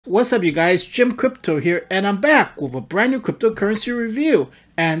What's up you guys, Jim Crypto here, and I'm back with a brand new cryptocurrency review.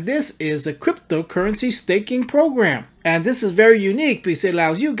 And this is the cryptocurrency staking program. And this is very unique because it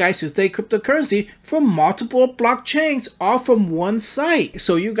allows you guys to stake cryptocurrency from multiple blockchains all from one site.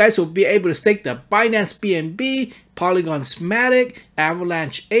 So you guys will be able to stake the Binance BNB, Polygon's Matic,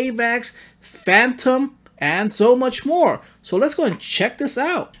 Avalanche Avax, Phantom, and so much more. So let's go and check this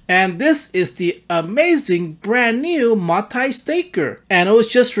out. And this is the amazing brand new Multistaker. And it was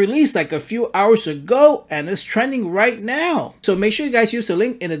just released like a few hours ago and it's trending right now. So make sure you guys use the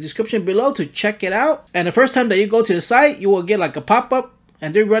link in the description below to check it out. And the first time that you go to the site, you will get like a pop-up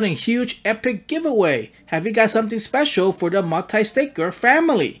and they're running a huge epic giveaway. Have you got something special for the Multistaker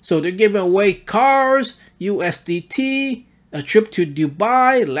family? So they're giving away cars, USDT, a trip to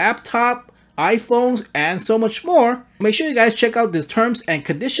Dubai, laptop, iPhones, and so much more. Make sure you guys check out the terms and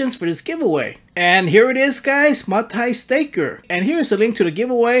conditions for this giveaway. And here it is guys, Multistaker. And here's the link to the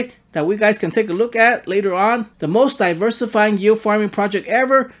giveaway that we guys can take a look at later on. The most diversifying yield farming project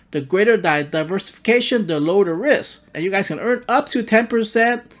ever. The greater the diversification, the lower the risk. And you guys can earn up to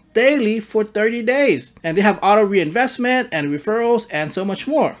 10% daily for 30 days. And they have auto reinvestment and referrals and so much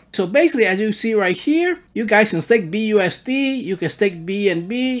more. So basically, as you see right here, you guys can stake BUSD, you can stake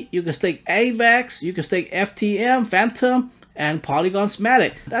BNB, you can stake Avax, you can stake FTM, Phantom, and Polygon's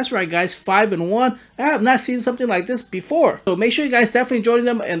Matic. That's right guys, 5-in-1. I have not seen something like this before. So make sure you guys definitely join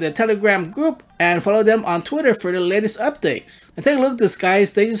them in the Telegram group and follow them on Twitter for the latest updates. And take a look at this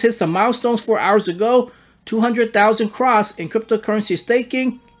guys, they just hit some milestones 4 hours ago. 200,000 cross in cryptocurrency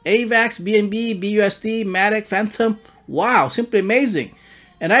staking. Avax, BNB, BUSD, Matic, Phantom. Wow, simply amazing.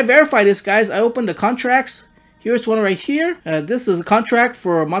 And I verified this guys. I opened the contracts. Here's one right here. This is a contract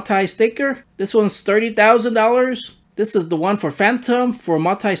for Multistaker. This one's $30,000. This is the one for Phantom for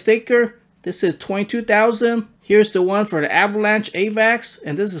Multistaker. This is $22,000. Here's the one for the Avalanche Avax.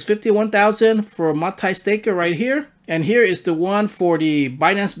 And this is $51,000 for Multistaker right here. And here is the one for the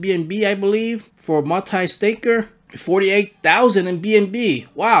Binance BNB, I believe, for Multistaker. 48,000 in BNB.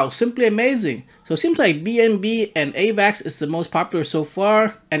 Wow, simply amazing. So it seems like BNB and Avax is the most popular so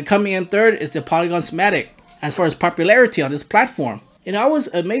far. And coming in third is the Polygon's Matic as far as popularity on this platform. It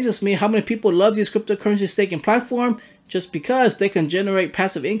always amazes me how many people love this cryptocurrency staking platform just because they can generate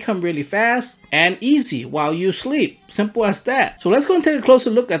passive income really fast and easy while you sleep. Simple as that. So let's go and take a closer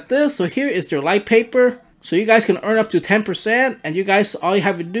look at this. So here is their light paper. So you guys can earn up to 10%. And you guys, all you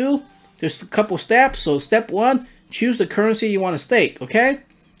have to do, there's a couple steps. So step 1, choose the currency you want to stake, okay?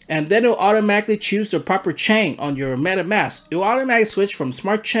 And then it'll automatically choose the proper chain on your MetaMask. It will automatically switch from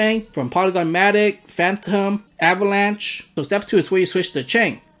Smart Chain, from Polygon Matic, Phantom, Avalanche. So step 2 is where you switch the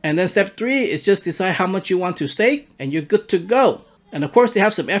chain. And then step 3 is just decide how much you want to stake and you're good to go. And of course they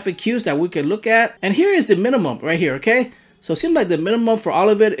have some FAQs that we can look at. And here is the minimum right here, okay? So it seems like the minimum for all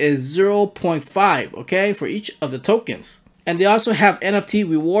of it is 0.5, okay? For each of the tokens. And they also have NFT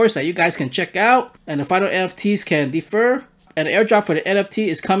rewards that you guys can check out. And the final NFTs can defer. And the airdrop for the NFT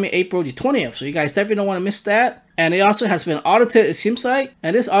is coming April the 20th. So you guys definitely don't want to miss that. And it also has been audited, it seems like.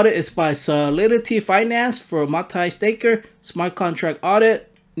 And this audit is by Solidity Finance for Multistaker. Smart contract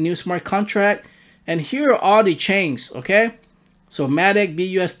audit. New smart contract. And here are all the chains, okay? So Matic,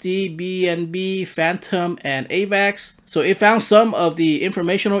 BUSD, BNB, Phantom, and Avax. So it found some of the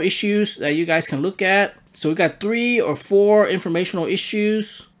informational issues that you guys can look at. So we got 3 or 4 informational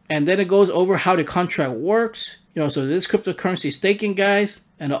issues, and then it goes over how the contract works. You know, so this cryptocurrency staking guys,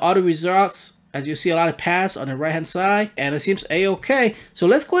 and the auto results, as you see a lot of pass on the right hand side, and it seems a-okay. So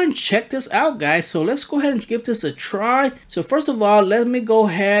let's go ahead and check this out guys. So let's go ahead and give this a try. So first of all, let me go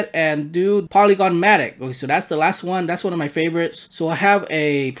ahead and do Polygon Matic. Okay, so that's the last one. That's one of my favorites. So I have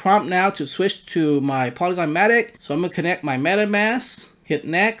a prompt now to switch to my Polygon Matic. So I'm gonna connect my MetaMask, hit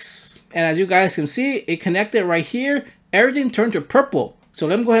next. And as you guys can see, it connected right here. Everything turned to purple. So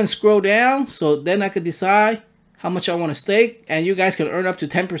let me go ahead and scroll down. So then I could decide how much I want to stake. And you guys can earn up to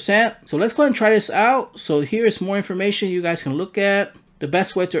 10%. So let's go ahead and try this out. So here's more information you guys can look at. The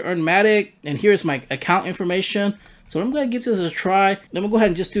best way to earn Matic. And here's my account information. So I'm going to give this a try. Let me go ahead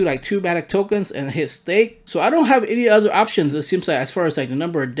and just do like 2 Matic tokens and hit stake. So I don't have any other options, it seems like, as far as like the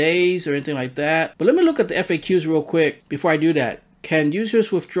number of days or anything like that. But let me look at the FAQs real quick before I do that. Can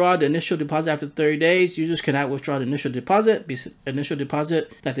users withdraw the initial deposit after 30 days? Users cannot withdraw the initial deposit.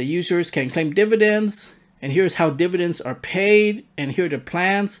 That the users can claim dividends. And here's how dividends are paid. And here are the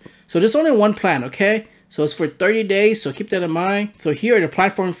plans. So there's only one plan, okay? So it's for 30 days, so keep that in mind. So here are the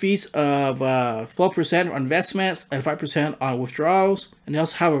platform fees of 12% on investments and 5% on withdrawals. And they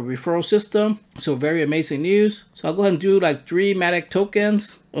also have a referral system. So very amazing news. So I'll go ahead and do like 3 Matic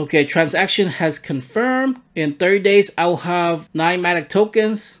tokens. Okay, transaction has confirmed. In 30 days, I'll have 9 Matic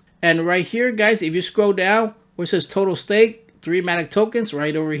tokens. And right here, guys, if you scroll down where it says total stake, 3 Matic tokens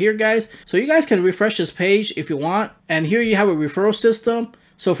right over here, guys. So you guys can refresh this page if you want. And here you have a referral system.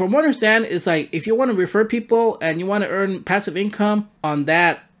 So from what I understand, it's like if you want to refer people and you want to earn passive income on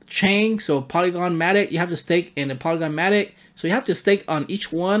that chain, so Polygon Matic, you have to stake in the Polygon Matic. So you have to stake on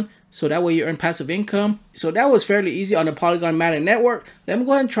each one, so that way you earn passive income. So that was fairly easy on the Polygon Matic network. Let me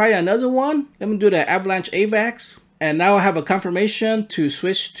go ahead and try another one. Let me do the Avalanche Avax. And now I have a confirmation to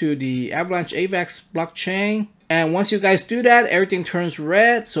switch to the Avalanche Avax blockchain. And once you guys do that, everything turns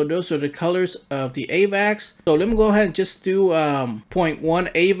red. So those are the colors of the AVAX. So let me go ahead and just do 0.1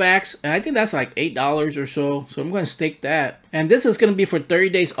 AVAX. And I think that's like $8 or so. So I'm going to stake that. And this is going to be for 30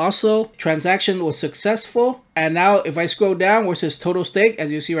 days also. Transaction was successful. And now if I scroll down where it says total stake,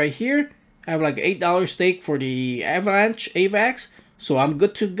 as you see right here, I have like $8 stake for the Avalanche AVAX. So I'm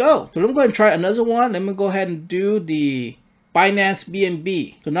good to go. So let me go ahead and try another one. Let me go ahead and do the Binance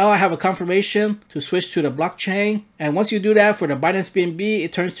BNB. So now I have a confirmation to switch to the blockchain. And once you do that for the Binance BNB,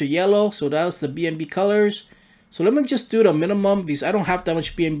 it turns to yellow. So that's the BNB colors. So let me just do the minimum because I don't have that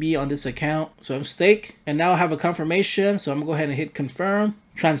much BNB on this account. So I'm stake. And now I have a confirmation. So I'm going to go ahead and hit confirm.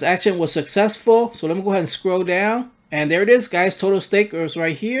 Transaction was successful. So let me go ahead and scroll down. And there it is, guys. Total stake is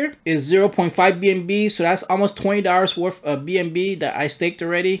right here is 0.5 BNB. So that's almost $20 worth of BNB that I staked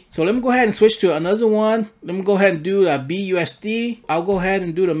already. So let me go ahead and switch to another one. Let me go ahead and do a BUSD. I'll go ahead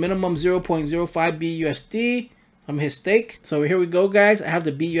and do the minimum 0.05 BUSD. I'm gonna hit stake. So here we go, guys. I have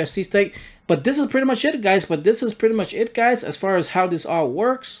the BUSD stake. But this is pretty much it, guys. As far as how this all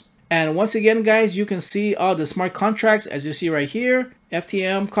works. And once again, guys, you can see all the smart contracts as you see right here.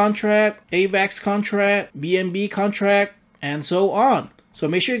 FTM contract, AVAX contract, BNB contract, and so on. So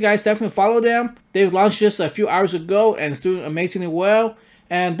make sure you guys definitely follow them. They've launched just a few hours ago and it's doing amazingly well.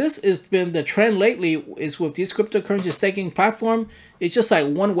 And this has been the trend lately is with these cryptocurrency staking platform. It's just like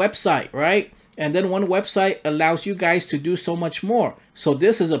one website, right? And then one website allows you guys to do so much more. So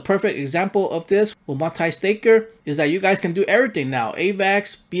this is a perfect example of this with Multistaker is that you guys can do everything now.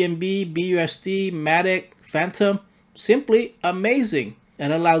 AVAX, BNB, BUSD, Matic, Phantom. Simply amazing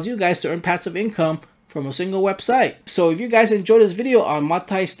and allows you guys to earn passive income from a single website. So if you guys enjoyed this video on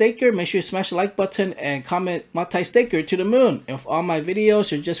Multistaker, make sure you smash the like button and comment Multistaker to the moon. And if all my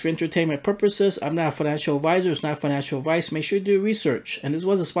videos are just for entertainment purposes, I'm not a financial advisor, it's not financial advice. Make sure you do research. And this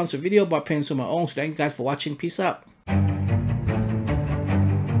was a sponsored video by paying on my own. So thank you guys for watching. Peace out.